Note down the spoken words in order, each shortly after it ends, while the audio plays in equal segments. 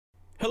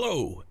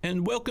Hello,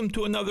 and welcome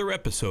to another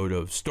episode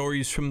of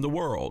Stories from the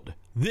World.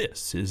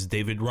 This is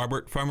David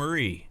Robert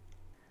Farmerie.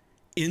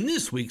 In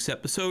this week's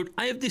episode,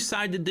 I have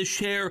decided to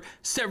share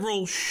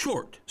several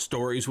short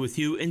stories with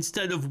you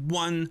instead of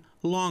one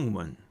long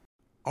one.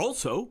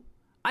 Also,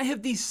 I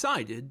have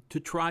decided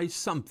to try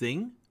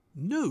something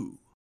new.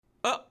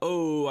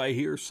 Uh-oh, I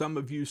hear some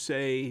of you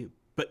say,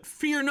 but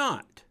fear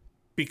not,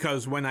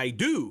 because when I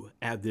do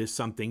add this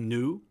something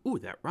new,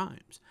 that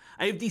rhymes,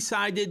 I have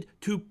decided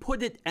to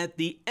put it at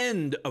the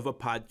end of a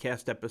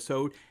podcast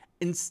episode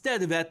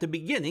instead of at the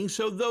beginning,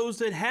 so those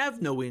that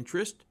have no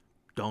interest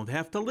don't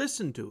have to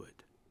listen to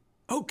it.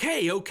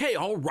 Okay,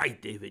 all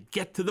right, David,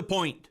 get to the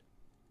point.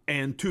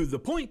 And to the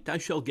point I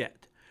shall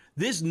get.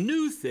 This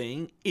new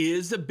thing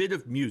is a bit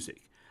of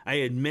music. I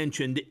had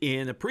mentioned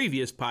in a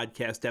previous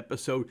podcast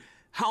episode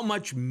how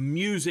much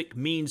music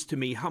means to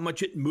me, how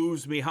much it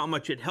moves me, how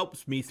much it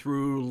helps me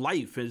through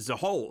life as a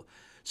whole.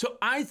 So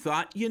I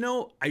thought,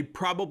 I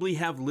probably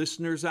have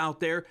listeners out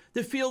there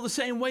that feel the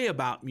same way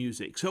about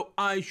music, so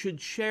I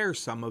should share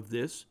some of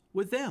this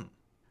with them.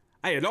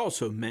 I had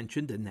also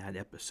mentioned in that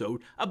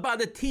episode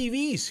about a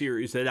TV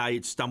series that I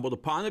had stumbled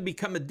upon and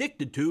become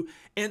addicted to,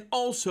 and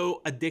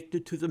also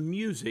addicted to the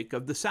music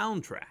of the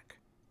soundtrack.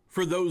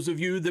 For those of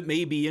you that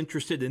may be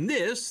interested in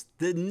this,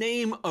 the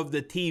name of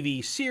the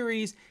TV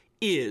series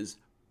is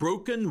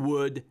Broken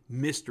Wood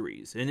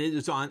Mysteries, and it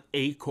is on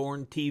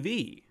Acorn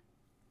TV.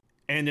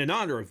 And in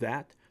honor of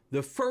that,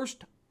 the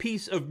first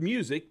piece of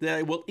music that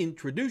I will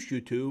introduce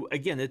you to,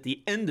 again at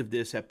the end of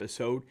this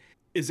episode,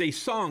 is a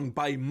song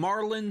by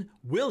Marlon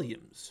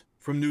Williams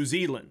from New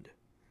Zealand.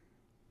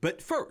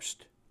 But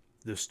first,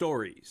 the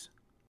stories.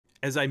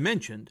 As I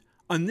mentioned,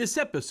 on this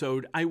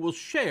episode I will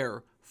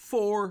share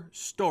 4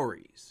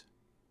 stories.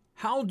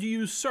 How do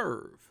you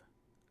serve?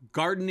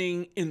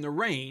 Gardening in the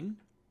rain.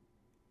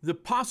 The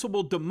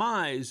possible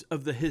demise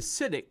of the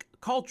Hasidic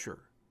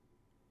culture.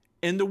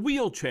 And the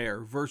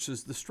wheelchair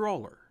versus the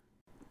stroller.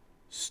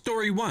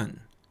 Story 1.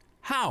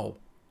 How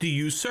do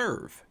you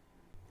serve?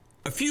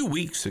 A few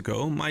weeks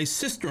ago, my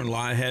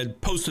sister-in-law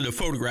had posted a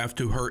photograph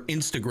to her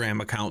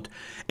Instagram account,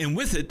 and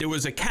with it there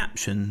was a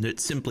caption that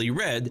simply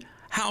read,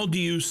 "How do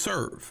you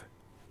serve?"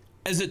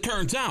 As it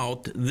turns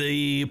out,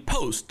 the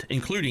post,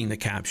 including the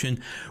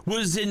caption,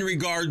 was in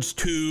regards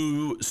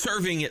to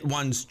serving at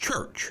one's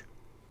church.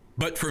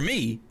 But for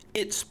me,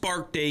 it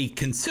sparked a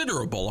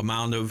considerable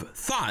amount of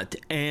thought,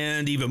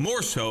 and even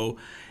more so,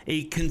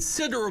 a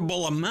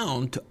considerable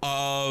amount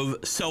of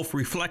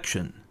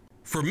self-reflection.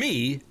 For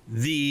me,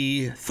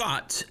 the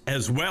thoughts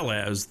as well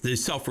as the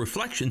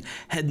self-reflection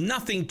had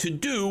nothing to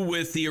do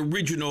with the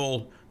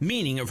original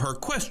meaning of her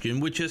question,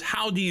 which is,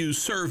 how do you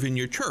serve in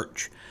your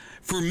church?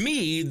 For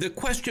me, the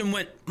question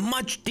went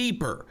much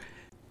deeper.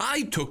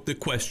 I took the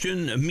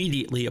question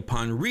immediately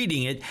upon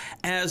reading it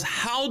as,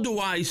 how do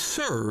I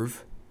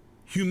serve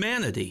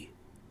humanity?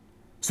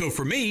 So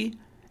for me,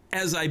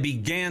 as I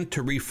began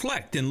to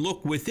reflect and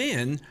look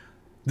within,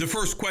 the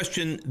first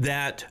question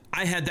that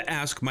I had to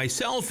ask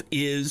myself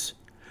is,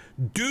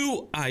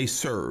 do I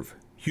serve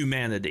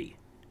humanity?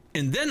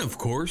 And then, of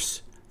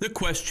course, the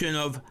question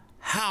of,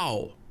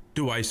 how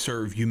do I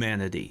serve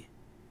humanity?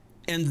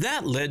 And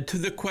that led to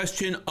the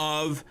question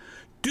of,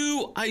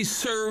 do I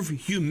serve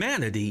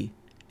humanity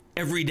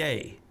every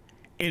day?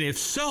 And if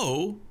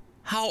so,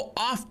 how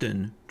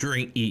often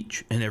during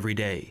each and every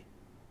day?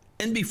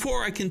 And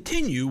before I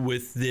continue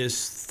with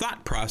this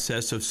thought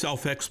process of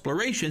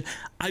self-exploration,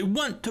 I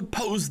want to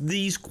pose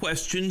these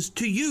questions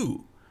to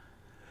you.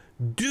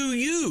 Do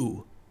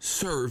you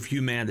serve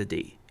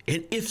humanity?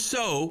 And if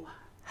so,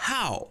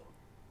 how?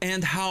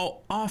 And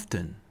how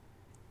often?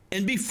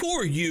 And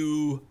before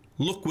you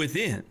look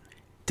within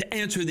to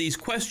answer these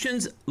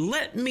questions,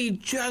 let me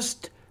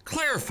just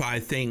clarify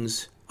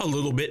things a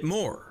little bit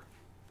more.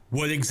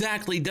 What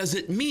exactly does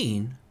it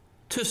mean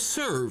to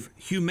serve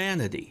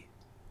humanity?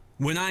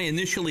 When I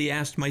initially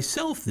asked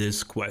myself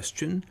this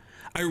question,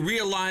 I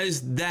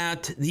realized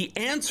that the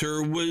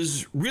answer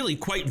was really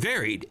quite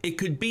varied. It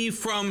could be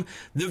from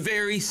the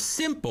very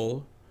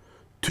simple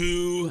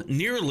to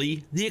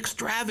nearly the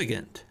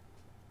extravagant.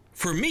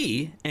 For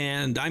me,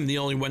 and I'm the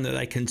only one that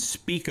I can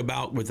speak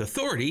about with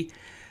authority,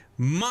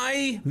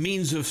 my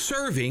means of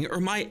serving, or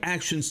my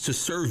actions to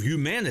serve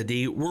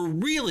humanity, were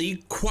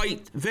really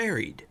quite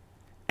varied.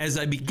 As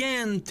I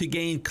began to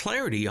gain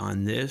clarity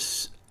on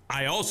this,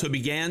 I also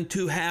began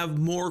to have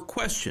more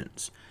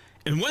questions.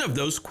 And one of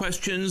those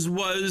questions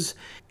was,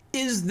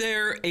 is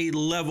there a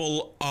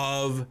level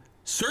of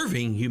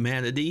serving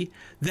humanity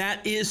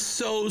that is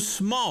so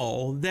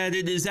small that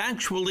it is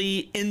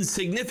actually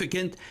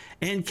insignificant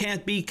and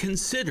can't be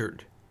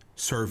considered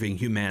serving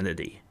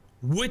humanity?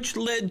 Which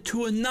led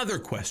to another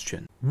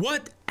question.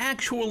 What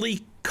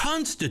actually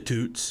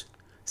constitutes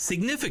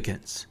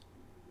significance?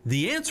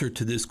 The answer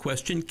to this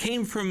question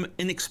came from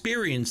an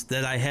experience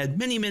that I had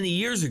many, many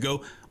years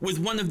ago with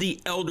one of the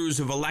elders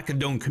of a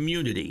Lackadoon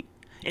community.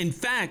 In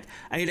fact,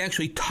 I had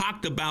actually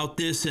talked about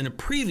this in a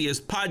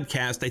previous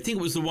podcast. I think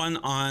it was the one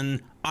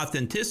on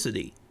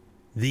authenticity.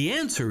 The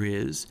answer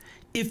is,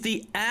 if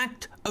the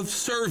act of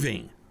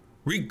serving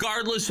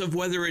regardless of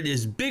whether it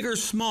is big or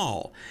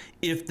small,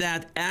 if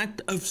that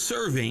act of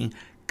serving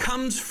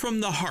comes from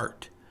the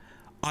heart,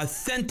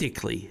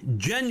 authentically,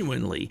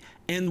 genuinely,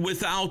 and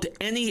without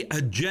any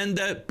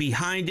agenda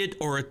behind it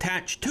or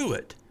attached to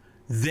it,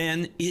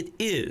 then it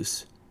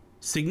is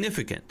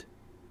significant.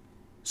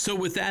 So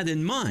with that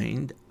in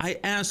mind, I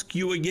ask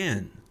you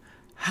again,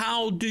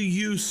 how do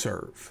you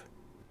serve?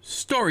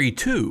 Story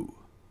 2,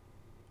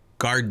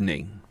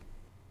 gardening.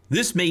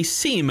 This may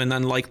seem an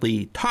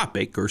unlikely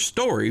topic or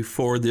story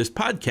for this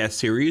podcast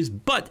series,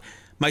 but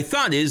my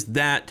thought is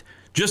that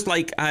just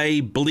like I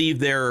believe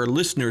there are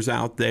listeners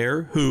out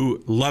there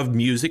who love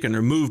music and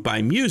are moved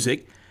by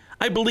music,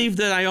 I believe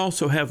that I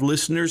also have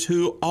listeners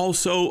who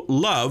also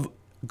love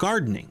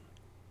gardening.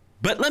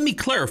 But let me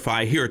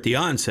clarify here at the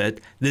onset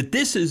that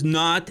this is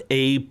not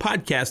a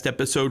podcast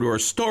episode or a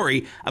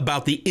story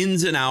about the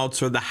ins and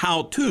outs or the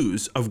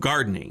how-tos of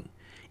gardening.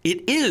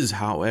 It is,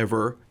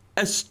 however,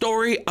 a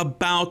story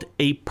about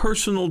a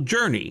personal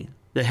journey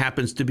that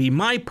happens to be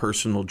my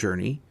personal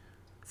journey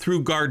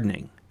through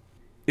gardening.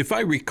 If I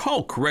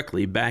recall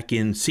correctly, back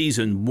in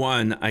season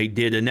 1, I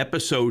did an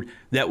episode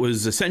that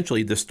was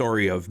essentially the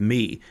story of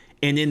me.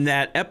 And in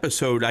that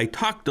episode, I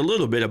talked a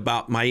little bit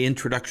about my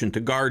introduction to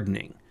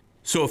gardening.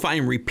 So if I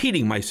am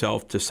repeating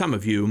myself to some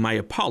of you, my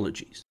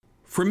apologies.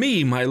 For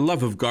me, my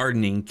love of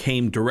gardening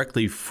came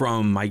directly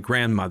from my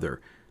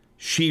grandmother.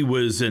 She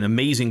was an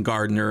amazing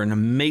gardener, an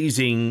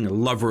amazing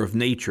lover of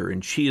nature,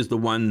 and she is the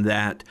one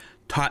that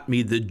taught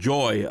me the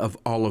joy of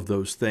all of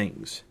those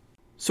things.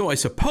 So I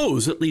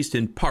suppose, at least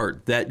in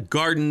part, that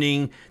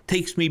gardening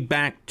takes me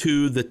back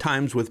to the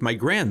times with my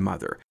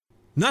grandmother.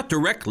 Not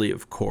directly,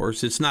 of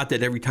course. It's not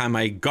that every time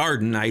I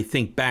garden, I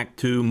think back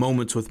to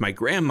moments with my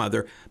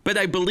grandmother, but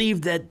I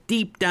believe that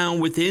deep down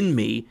within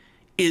me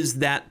is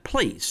that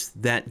place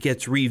that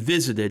gets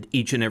revisited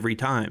each and every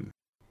time.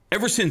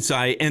 Ever since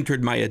I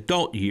entered my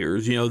adult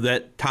years,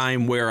 that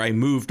time where I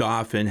moved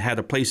off and had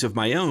a place of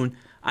my own,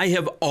 I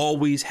have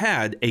always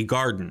had a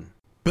garden.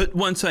 But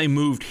once I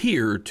moved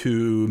here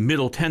to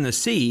Middle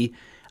Tennessee,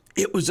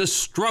 it was a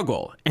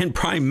struggle, and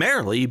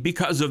primarily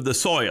because of the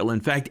soil. In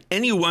fact,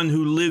 anyone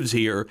who lives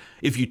here,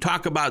 if you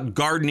talk about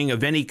gardening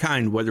of any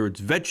kind, whether it's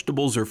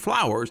vegetables or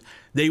flowers,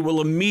 they will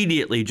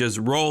immediately just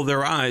roll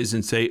their eyes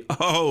and say,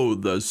 "Oh,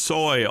 the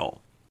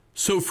soil."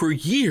 So for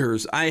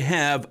years, I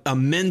have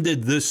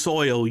amended the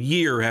soil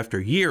year after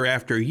year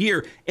after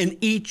year, and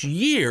each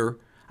year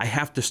I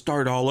have to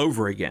start all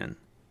over again.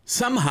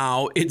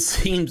 Somehow, it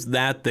seems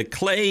that the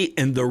clay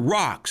and the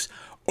rocks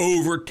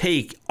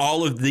overtake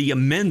all of the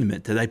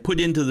amendment that I put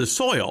into the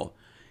soil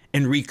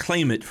and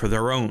reclaim it for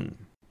their own.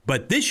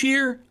 But this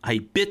year, I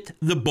bit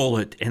the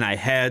bullet and I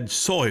had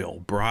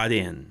soil brought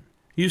in.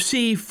 You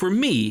see, for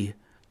me,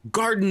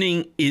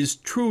 gardening is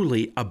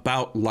truly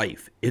about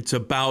life. It's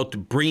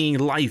about bringing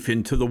life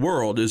into the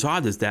world, as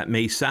odd as that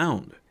may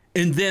sound.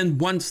 And then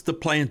once the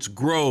plants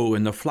grow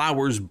and the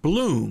flowers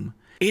bloom,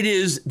 it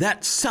is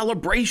that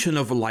celebration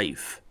of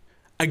life.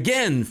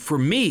 Again, for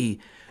me,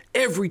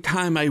 every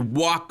time I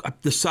walk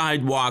up the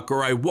sidewalk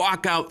or I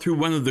walk out through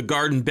one of the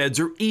garden beds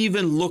or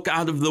even look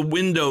out of the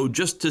window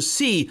just to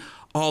see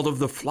all of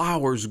the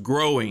flowers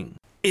growing,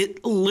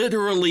 it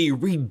literally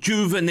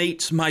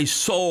rejuvenates my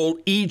soul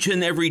each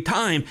and every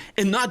time.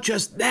 And not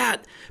just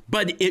that,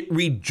 but it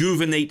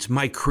rejuvenates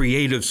my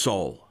creative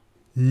soul.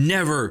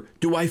 Never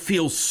do I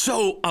feel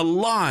so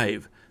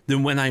alive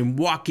than when I'm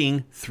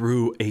walking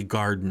through a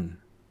garden.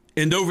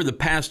 And over the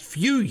past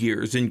few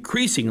years,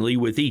 increasingly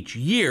with each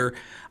year,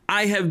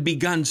 I have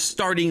begun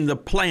starting the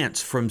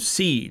plants from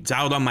seeds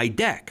out on my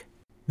deck.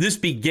 This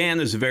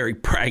began as a very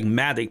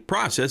pragmatic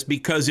process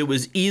because it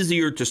was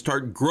easier to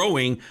start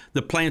growing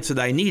the plants that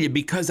I needed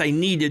because I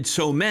needed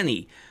so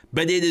many.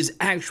 But it has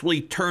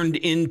actually turned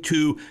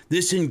into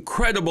this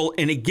incredible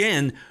and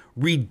again,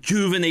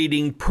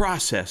 rejuvenating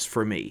process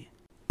for me.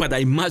 But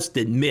I must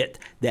admit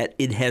that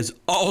it has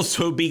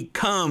also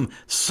become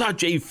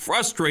such a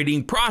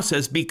frustrating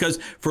process because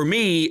for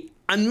me,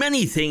 on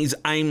many things,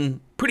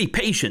 I'm pretty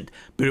patient.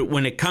 But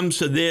when it comes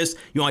to this,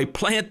 I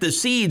plant the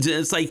seeds and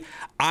it's like,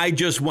 I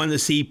just want to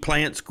see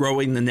plants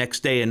growing the next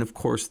day. And of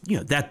course,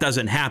 that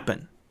doesn't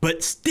happen.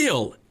 But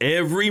still,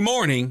 every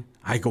morning,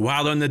 I go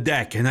out on the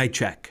deck and I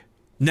check.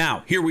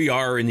 Now, here we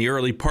are in the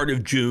early part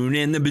of June,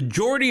 and the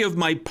majority of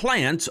my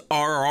plants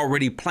are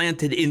already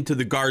planted into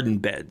the garden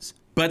beds.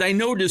 But I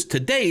noticed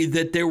today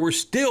that there were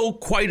still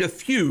quite a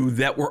few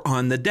that were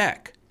on the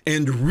deck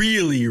and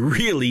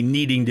really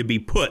needing to be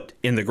put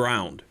in the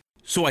ground.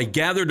 So I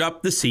gathered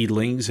up the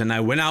seedlings and I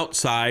went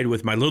outside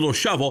with my little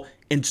shovel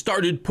and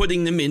started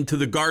putting them into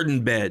the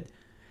garden bed.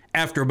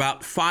 After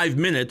about 5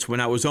 minutes, when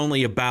I was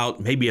only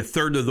about maybe a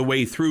third of the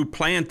way through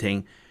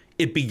planting,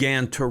 it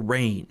began to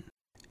rain.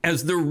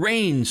 As the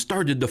rain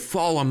started to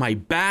fall on my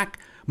back,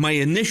 my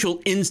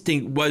initial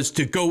instinct was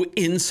to go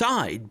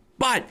inside,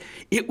 but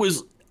it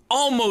was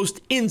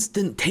almost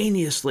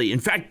instantaneously. In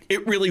fact,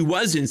 it really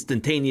was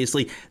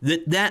instantaneously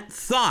that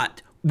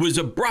thought was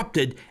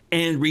abrupted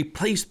and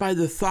replaced by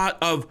the thought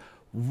of,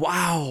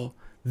 wow,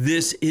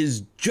 this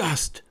is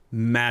just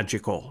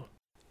magical.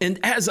 And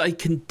as I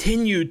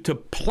continued to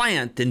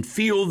plant and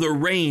feel the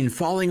rain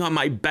falling on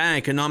my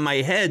back and on my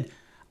head,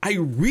 I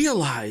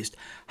realized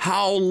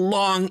how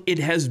long it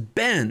has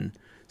been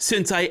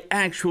since I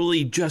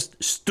actually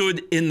just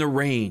stood in the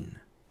rain.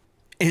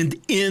 And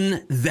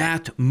in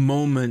that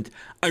moment,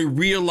 I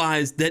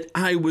realized that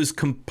I was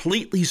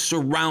completely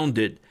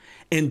surrounded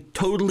and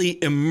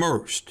totally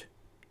immersed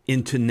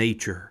into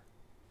nature,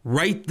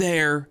 right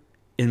there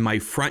in my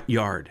front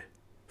yard.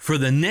 For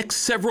the next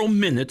several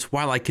minutes,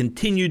 while I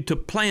continued to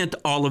plant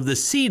all of the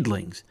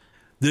seedlings,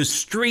 the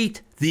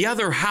street, the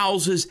other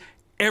houses,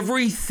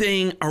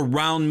 everything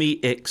around me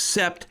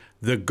except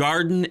the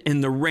garden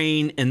and the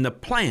rain and the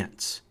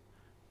plants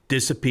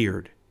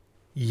disappeared.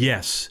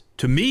 Yes,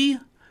 to me,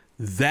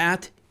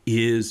 that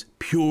is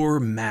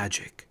pure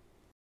magic.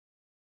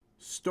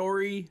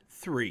 Story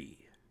 3.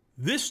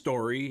 This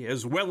story,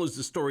 as well as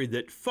the story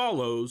that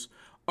follows,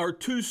 are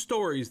two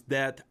stories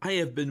that I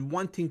have been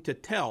wanting to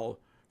tell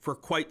for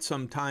quite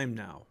some time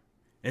now.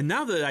 And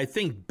now that I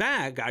think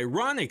back,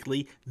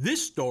 ironically,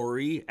 this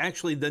story,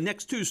 actually the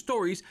next two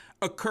stories,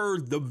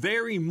 occurred the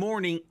very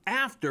morning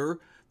after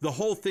the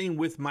whole thing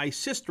with my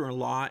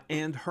sister-in-law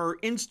and her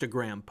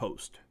Instagram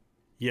post.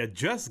 You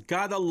just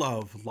gotta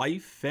love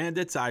life and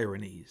its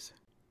ironies.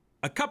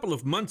 A couple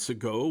of months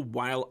ago,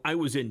 while I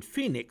was in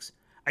Phoenix,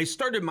 I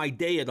started my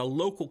day at a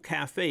local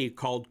cafe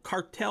called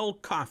Cartel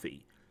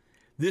Coffee.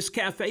 This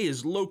cafe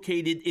is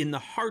located in the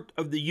heart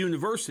of the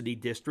University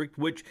District,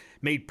 which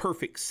made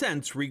perfect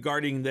sense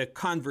regarding the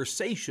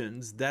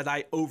conversations that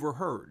I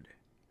overheard.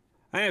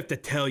 I have to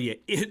tell you,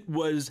 it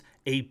was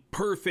a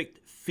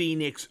perfect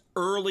Phoenix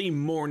early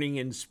morning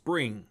in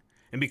spring.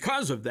 And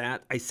because of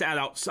that, I sat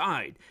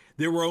outside.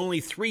 There were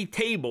only 3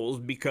 tables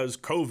because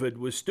COVID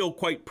was still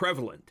quite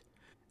prevalent.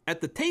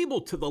 At the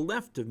table to the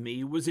left of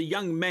me was a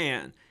young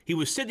man. He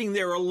was sitting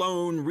there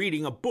alone,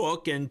 reading a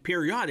book and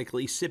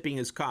periodically sipping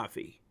his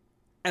coffee.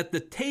 At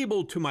the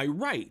table to my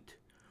right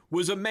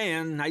was a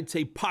man, I'd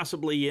say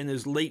possibly in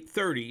his late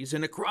 30s,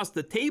 and across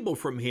the table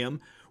from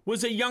him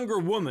was a younger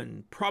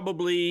woman,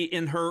 probably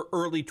in her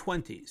early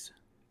 20s.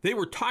 They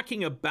were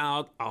talking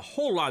about a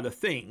whole lot of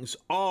things,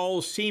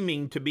 all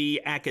seeming to be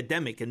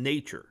academic in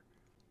nature.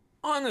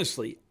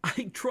 Honestly,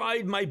 I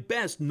tried my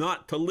best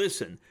not to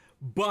listen,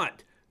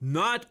 but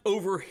not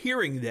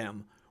overhearing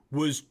them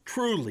was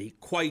truly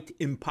quite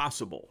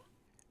impossible.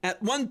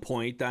 At one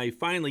point, I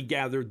finally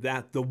gathered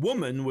that the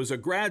woman was a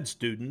grad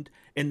student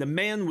and the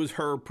man was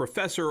her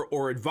professor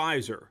or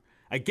advisor,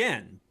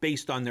 again,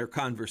 based on their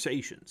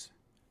conversations.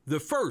 The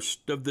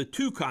first of the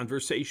 2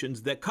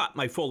 conversations that caught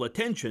my full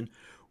attention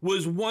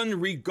was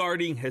one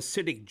regarding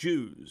Hasidic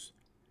Jews.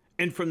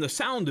 And from the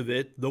sound of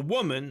it, the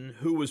woman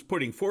who was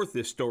putting forth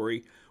this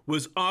story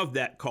was of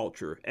that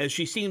culture, as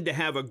she seemed to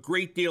have a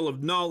great deal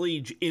of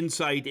knowledge,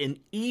 insight, and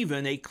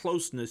even a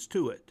closeness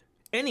to it.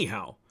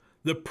 Anyhow,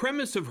 the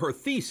premise of her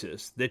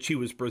thesis that she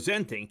was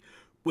presenting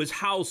was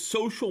how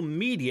social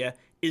media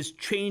is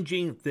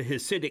changing the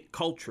Hasidic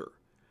culture.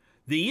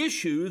 The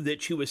issue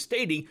that she was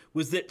stating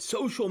was that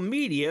social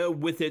media,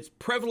 with its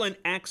prevalent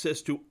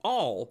access to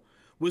all,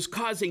 was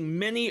causing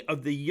many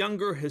of the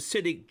younger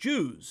Hasidic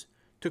Jews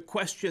to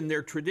question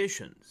their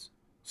traditions.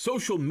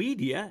 Social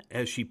media,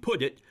 as she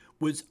put it,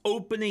 was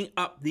opening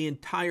up the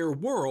entire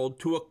world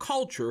to a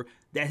culture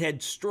that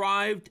had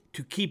strived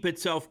to keep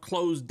itself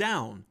closed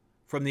down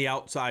from the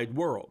outside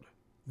world.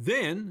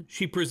 Then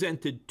she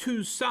presented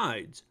 2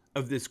 sides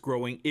of this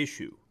growing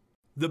issue.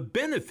 The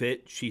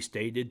benefit, she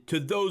stated, to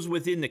those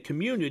within the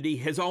community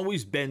has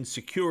always been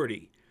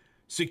security.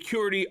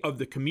 Security of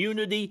the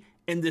community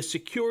and the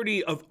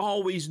security of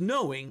always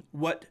knowing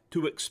what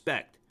to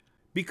expect.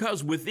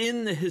 Because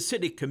within the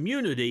Hasidic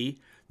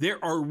community,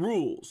 there are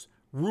rules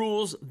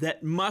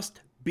that must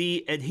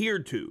be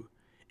adhered to.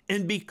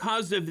 And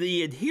because of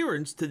the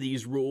adherence to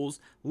these rules,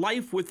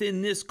 life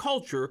within this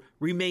culture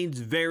remains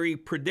very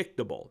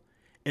predictable,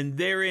 and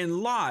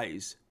therein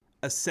lies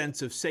a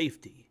sense of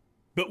safety.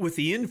 But with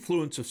the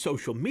influence of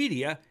social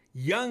media,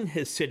 young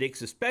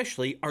Hasidics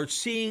especially are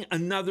seeing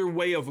another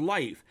way of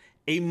life,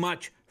 a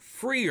much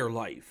freer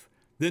life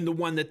than the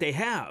one that they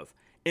have.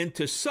 And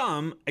to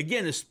some,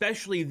 again,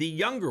 especially the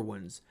younger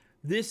ones,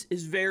 this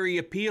is very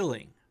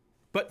appealing.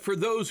 But for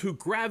those who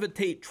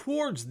gravitate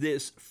towards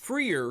this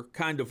freer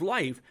kind of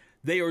life,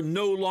 they are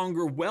no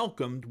longer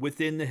welcomed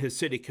within the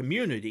Hasidic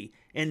community,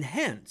 and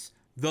hence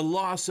the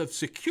loss of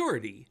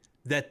security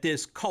that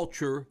this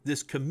culture,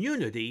 this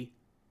community,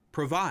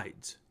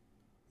 provides.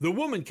 The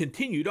woman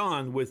continued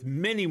on with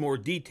many more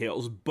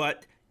details,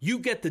 but you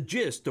get the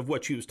gist of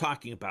what she was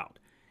talking about.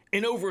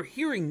 And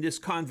overhearing this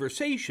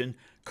conversation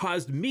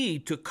caused me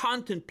to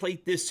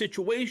contemplate this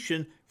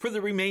situation for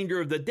the remainder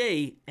of the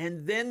day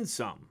and then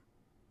some.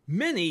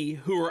 Many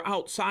who are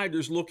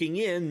outsiders looking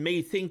in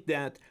may think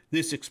that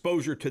this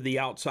exposure to the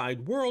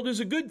outside world is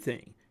a good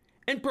thing.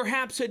 And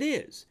perhaps it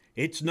is.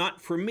 It's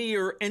not for me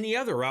or any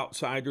other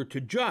outsider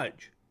to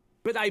judge.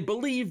 But I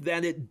believe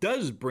that it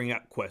does bring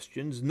up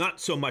questions, not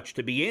so much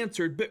to be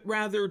answered, but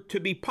rather to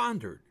be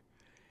pondered.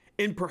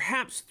 And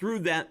perhaps through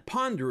that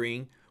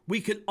pondering, we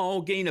can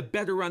all gain a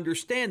better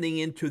understanding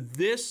into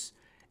this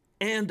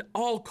and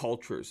all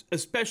cultures,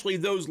 especially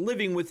those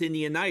living within the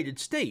United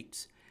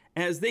States,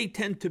 as they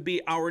tend to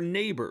be our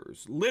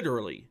neighbors,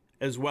 literally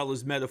as well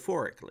as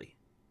metaphorically.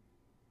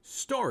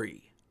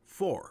 Story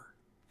 4.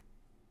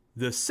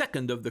 The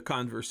second of the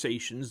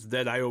conversations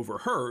that I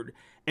overheard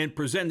and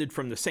presented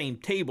from the same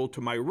table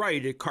to my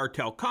right at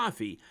Cartel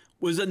Coffee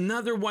was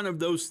another one of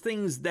those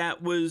things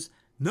that was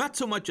not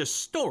so much a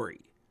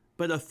story,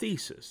 but a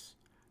thesis.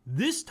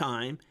 This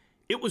time,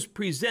 it was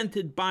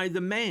presented by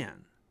the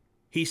man.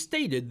 He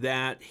stated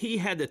that he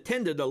had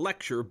attended a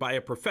lecture by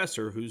a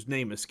professor whose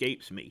name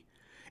escapes me,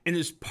 and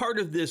as part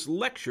of this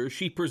lecture,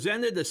 she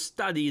presented a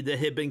study that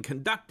had been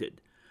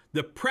conducted.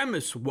 The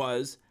premise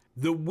was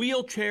the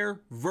wheelchair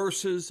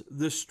versus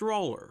the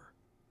stroller.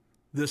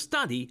 The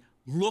study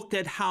looked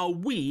at how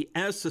we,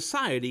 as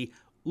society,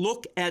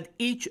 look at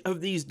each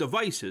of these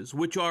devices,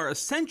 which are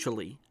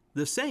essentially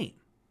the same.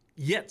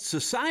 Yet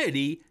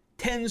society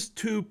tends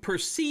to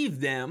perceive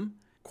them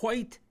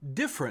quite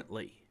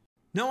differently.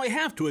 Now, I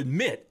have to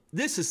admit,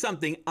 this is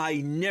something I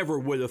never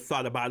would have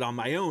thought about on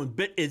my own,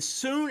 but as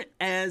soon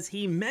as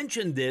he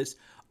mentioned this,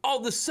 all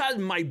of a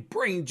sudden my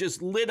brain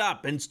just lit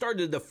up and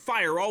started to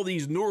fire all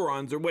these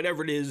neurons or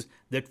whatever it is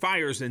that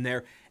fires in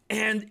there,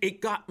 and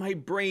it got my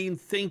brain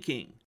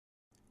thinking.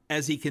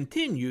 As he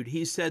continued,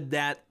 he said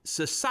that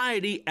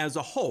society as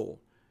a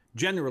whole,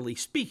 generally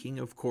speaking,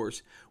 of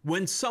course,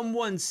 when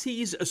someone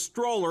sees a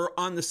stroller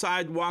on the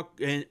sidewalk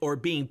or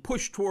being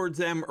pushed towards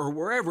them or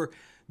wherever,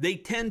 they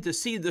tend to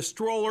see the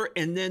stroller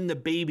and then the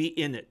baby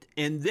in it.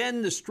 And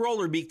then the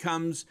stroller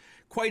becomes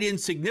quite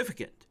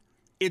insignificant.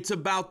 It's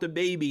about the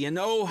baby and,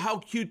 oh, how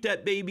cute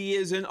that baby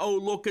is, and, oh,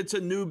 look, it's a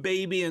new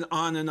baby, and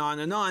on and on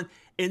and on.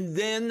 And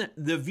then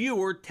the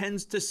viewer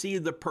tends to see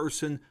the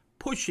person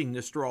pushing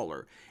the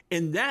stroller.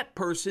 And that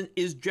person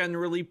is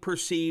generally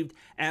perceived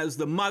as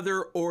the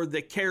mother or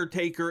the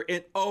caretaker.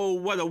 And, oh,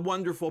 what a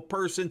wonderful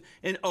person.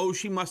 And, oh,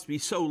 she must be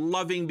so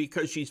loving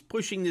because she's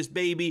pushing this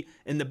baby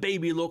and the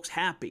baby looks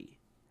happy.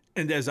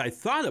 And as I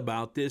thought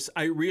about this,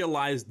 I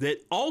realized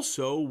that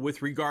also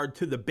with regard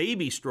to the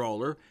baby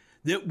stroller,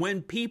 that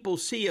when people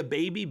see a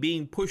baby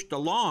being pushed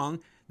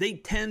along, they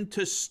tend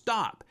to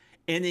stop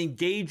and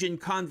engage in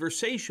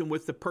conversation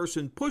with the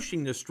person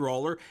pushing the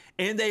stroller,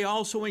 and they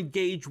also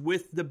engage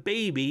with the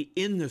baby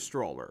in the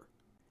stroller.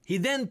 He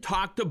then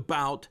talked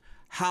about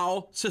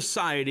how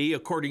society,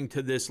 according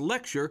to this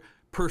lecture,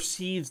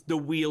 perceives the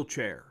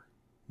wheelchair.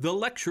 The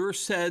lecturer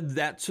said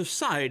that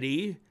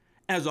society,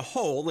 as a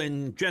whole,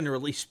 and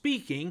generally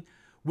speaking,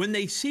 when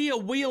they see a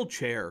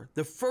wheelchair,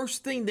 the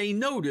first thing they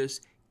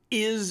notice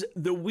is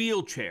the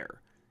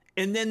wheelchair,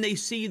 and then they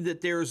see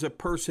that there's a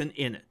person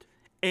in it.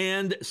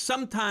 And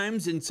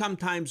sometimes, and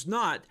sometimes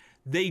not,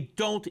 they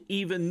don't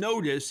even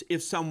notice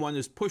if someone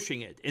is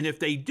pushing it. And if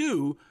they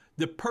do,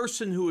 the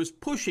person who is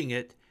pushing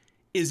it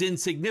is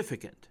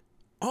insignificant.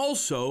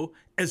 Also,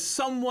 as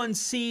someone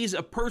sees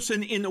a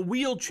person in a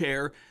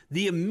wheelchair,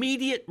 the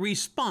immediate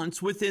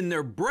response within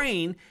their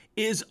brain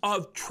is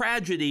of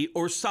tragedy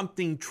or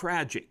something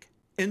tragic.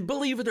 And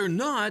believe it or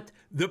not,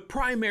 the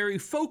primary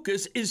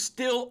focus is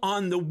still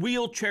on the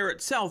wheelchair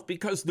itself,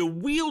 because the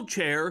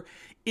wheelchair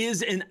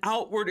is an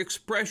outward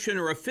expression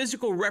or a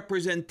physical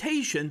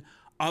representation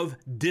of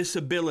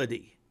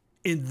disability.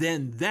 And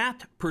then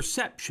that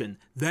perception,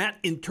 that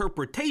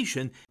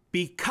interpretation,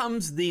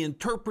 becomes the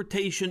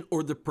interpretation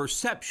or the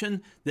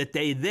perception that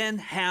they then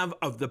have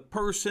of the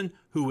person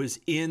who is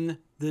in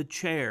the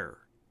chair.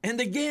 And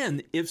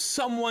again, if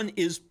someone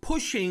is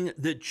pushing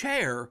the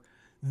chair,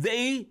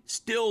 they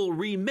still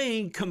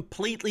remain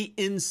completely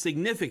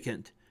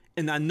insignificant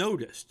and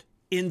unnoticed,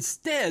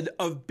 instead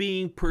of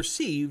being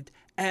perceived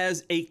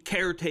as a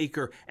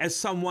caretaker, as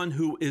someone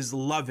who is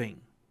loving.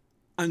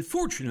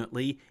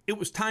 Unfortunately, it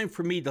was time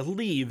for me to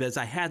leave as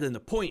I had an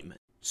appointment,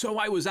 so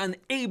I was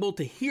unable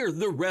to hear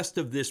the rest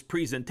of this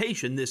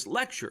presentation, this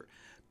lecture.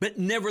 But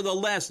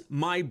nevertheless,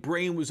 my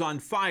brain was on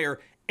fire,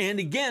 and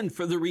again,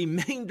 for the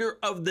remainder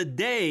of the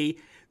day,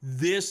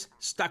 this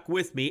stuck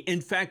with me.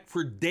 In fact,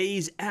 for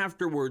days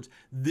afterwards,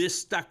 this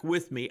stuck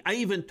with me. I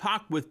even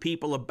talked with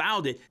people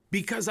about it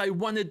because I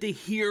wanted to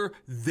hear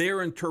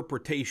their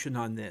interpretation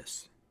on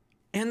this.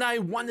 And I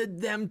wanted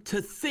them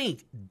to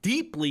think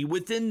deeply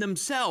within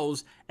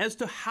themselves as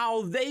to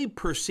how they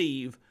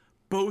perceive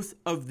both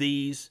of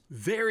these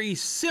very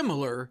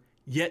similar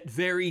yet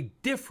very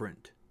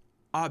different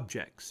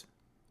objects.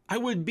 I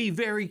would be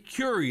very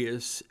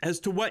curious as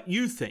to what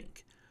you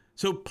think.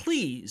 So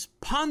please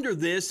ponder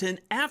this,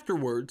 and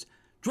afterwards,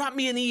 drop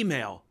me an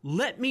email.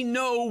 Let me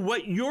know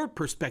what your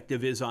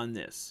perspective is on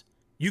this.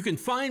 You can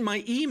find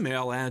my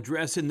email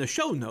address in the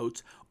show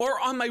notes or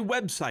on my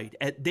website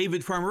at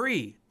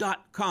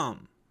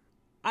davidfarmerie.com.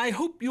 I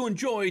hope you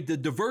enjoyed the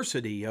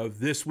diversity of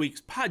this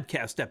week's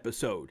podcast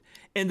episode.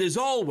 And as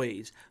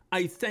always,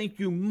 I thank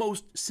you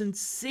most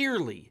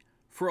sincerely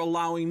for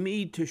allowing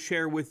me to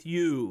share with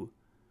you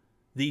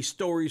these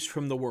stories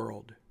from the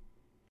world.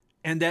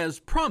 And as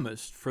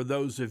promised, for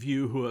those of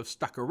you who have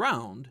stuck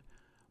around,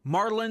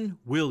 Marlon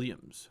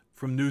Williams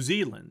from New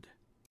Zealand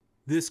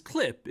This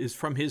clip is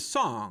from his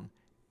song,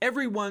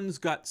 Everyone's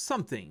Got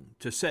Something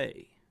to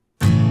Say.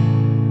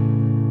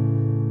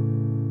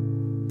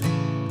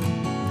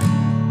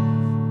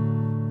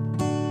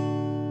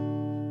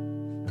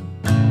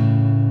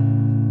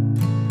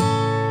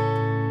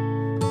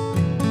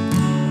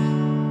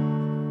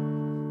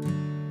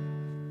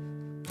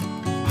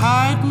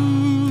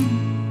 Heightened,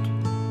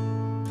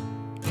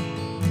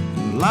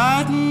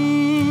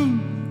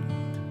 enlightened,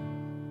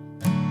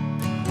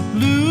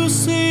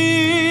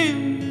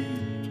 lucid,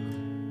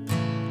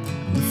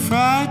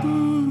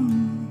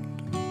 frightened,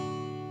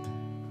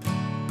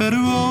 better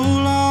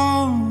roll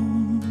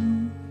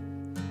on,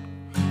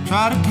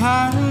 try to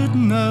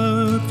tighten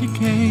up the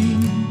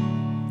game,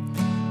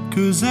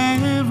 'cause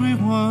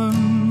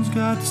everyone's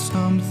got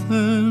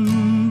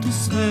something to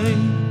say.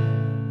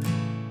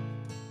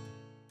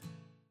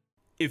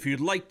 If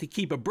you'd like to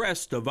keep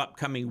abreast of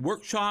upcoming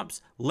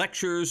workshops,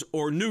 lectures,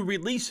 or new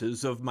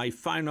releases of my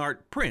fine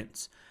art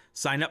prints,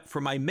 sign up for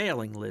my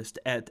mailing list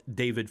at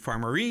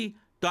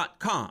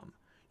davidfarmerie.com.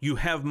 You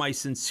have my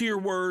sincere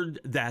word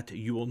that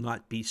you will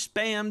not be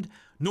spammed,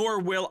 nor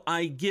will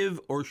I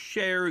give or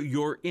share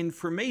your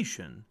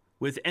information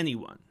with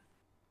anyone.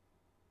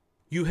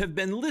 You have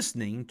been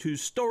listening to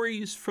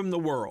Stories from the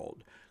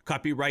World.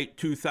 Copyright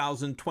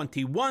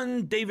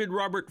 2021, David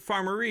Robert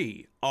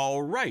Farmerie.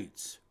 All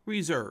rights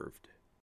reserved.